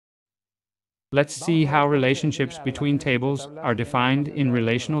Let's see how relationships between tables are defined in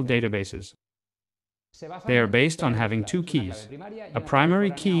relational databases. They are based on having two keys, a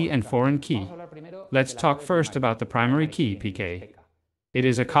primary key and foreign key. Let's talk first about the primary key, PK. It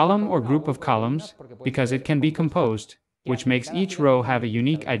is a column or group of columns because it can be composed, which makes each row have a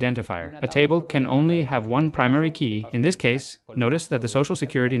unique identifier. A table can only have one primary key. In this case, notice that the social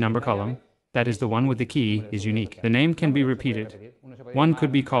security number column, that is the one with the key, is unique. The name can be repeated. One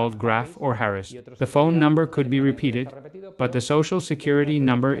could be called Graf or Harris. The phone number could be repeated, but the social security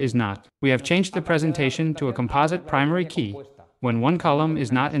number is not. We have changed the presentation to a composite primary key. When one column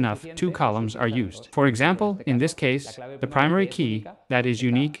is not enough, two columns are used. For example, in this case, the primary key, that is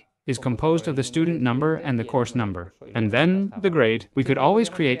unique, is composed of the student number and the course number. And then, the grade. We could always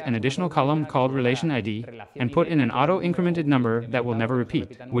create an additional column called relation ID and put in an auto-incremented number that will never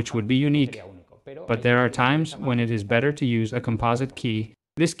repeat, which would be unique. But there are times when it is better to use a composite key.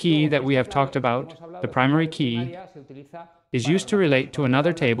 This key that we have talked about, the primary key, is used to relate to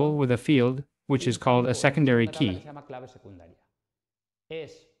another table with a field which is called a secondary key.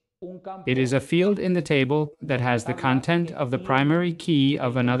 It is a field in the table that has the content of the primary key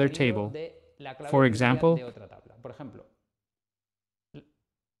of another table. For example,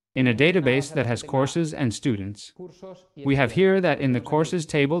 in a database that has courses and students, we have here that in the courses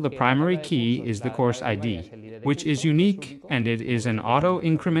table the primary key is the course ID, which is unique and it is an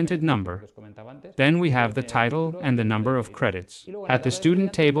auto-incremented number. Then we have the title and the number of credits. At the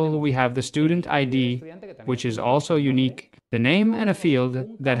student table we have the student ID, which is also unique, the name and a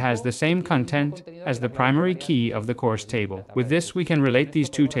field that has the same content as the primary key of the course table. With this we can relate these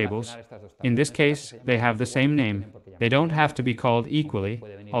two tables. In this case, they have the same name. They don't have to be called equally,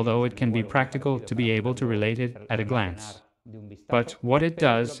 although it can be practical to be able to relate it at a glance. But what it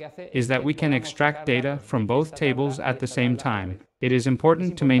does is that we can extract data from both tables at the same time. It is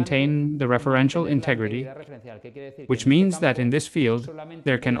important to maintain the referential integrity, which means that in this field,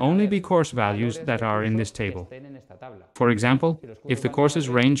 there can only be course values that are in this table. For example, if the courses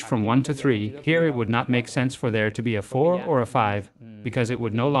range from 1 to 3, here it would not make sense for there to be a 4 or a 5, because it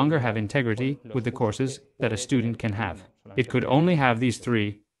would no longer have integrity with the courses that a student can have. It could only have these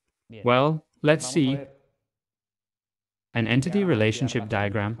 3. Well, let's see an entity relationship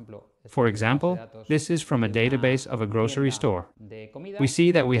diagram. For example, this is from a database of a grocery store. We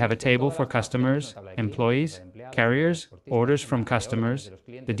see that we have a table for customers, employees, carriers, orders from customers,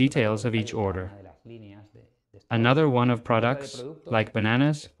 the details of each order. Another one of products, like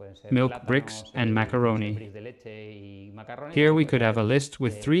bananas, milk bricks, and macaroni. Here we could have a list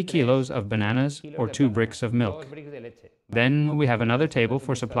with 3 kilos of bananas or 2 bricks of milk. Then we have another table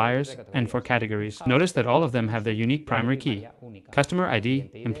for suppliers and for categories. Notice that all of them have their unique primary key. Customer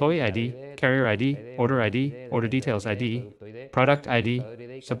ID, employee ID, carrier ID, order details ID, product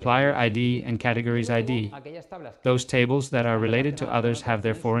ID, supplier ID, and categories ID. Those tables that are related to others have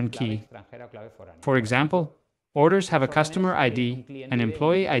their foreign key. For example, orders have a customer ID, an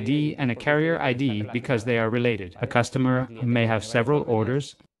employee ID, and a carrier ID because they are related. A customer may have several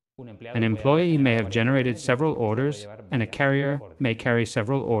orders, an employee may have generated several orders, and a carrier may carry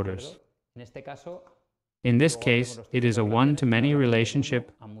several orders. In this case, it is a one-to-many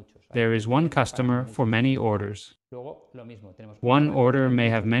relationship. There is one customer for many orders. One order may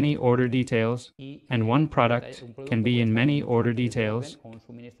have many order details, and one product can be in many order details,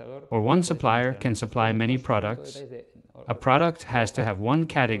 or one supplier can supply many products. A product has to have one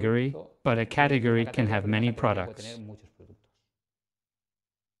category, but a category can have many products.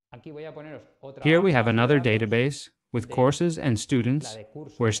 Here we have another database with courses and students,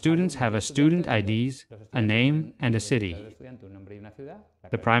 where students have a student IDs, a name, and a city.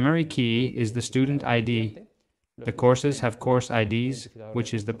 The primary key is the student ID. The courses have course IDs,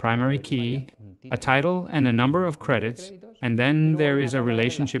 which is the primary key, a title and a number of credits, and then there is a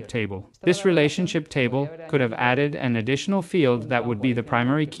relationship table. This relationship table could have added an additional field that would be the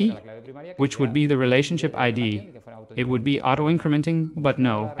primary key, which would be the relationship ID. It would be auto-incrementing, but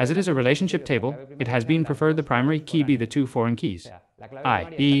no. As it is a relationship table, it has been preferred the primary key be the 2 foreign keys.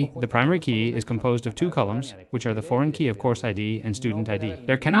 i.e., the primary key is composed of 2 columns, which are the foreign key of course ID and student ID.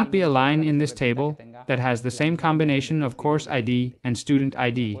 There cannot be a line in this table that has the same combination of course ID and student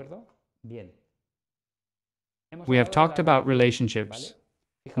ID. We have talked about relationships.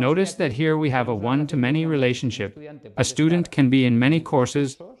 Notice that here we have a one-to-many relationship. A student can be in many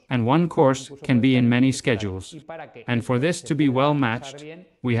courses, and one course can be in many schedules. And for this to be well matched,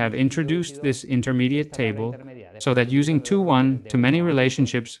 we have introduced this intermediate table, so that using 2 one-to-many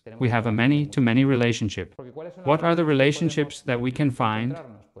relationships, we have a many-to-many relationship. What are the relationships that we can find?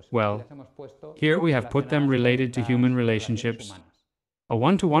 Well, here we have put them related to human relationships. A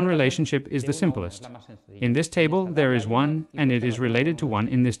one-to-one relationship is the simplest. In this table, there is one, and it is related to one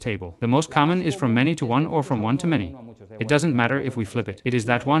in this table. The most common is from many to one or from one to many. It doesn't matter if we flip it. It is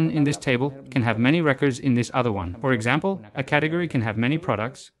that one in this table can have many records in this other one. For example, a category can have many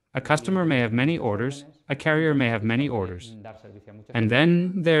products, a customer may have many orders, a carrier may have many orders. And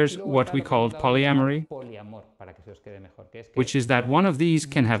then there's what we called polyamory, which is that one of these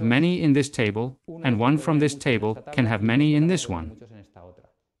can have many in this table, and one from this table can have many in this one.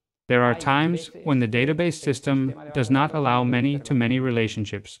 There are times when the database system does not allow many-to-many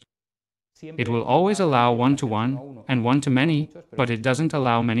relationships. It will always allow one-to-one and one-to-many, but it doesn't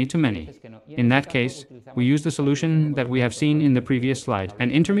allow many-to-many. In that case, we use the solution that we have seen in the previous slide,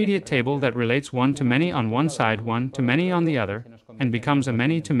 an intermediate table that relates one-to-many on one side, one-to-many on the other, and becomes a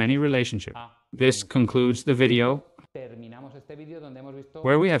many-to-many relationship. This concludes the video,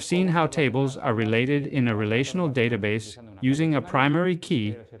 where we have seen how tables are related in a relational database using a primary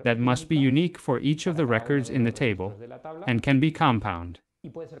key that must be unique for each of the records in the table and can be compound.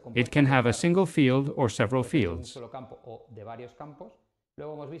 It can have a single field or several fields.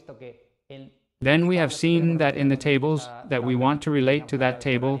 Then we have seen that in the tables that we want to relate to that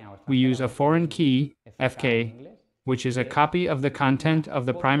table, we use a foreign key, FK, which is a copy of the content of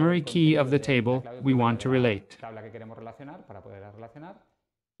the primary key of the table we want to relate.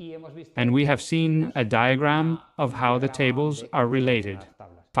 And we have seen a diagram of how the tables are related.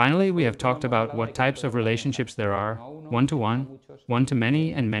 Finally, we have talked about what types of relationships there are: one-to-one,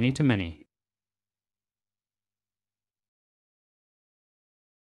 one-to-many, and many-to-many.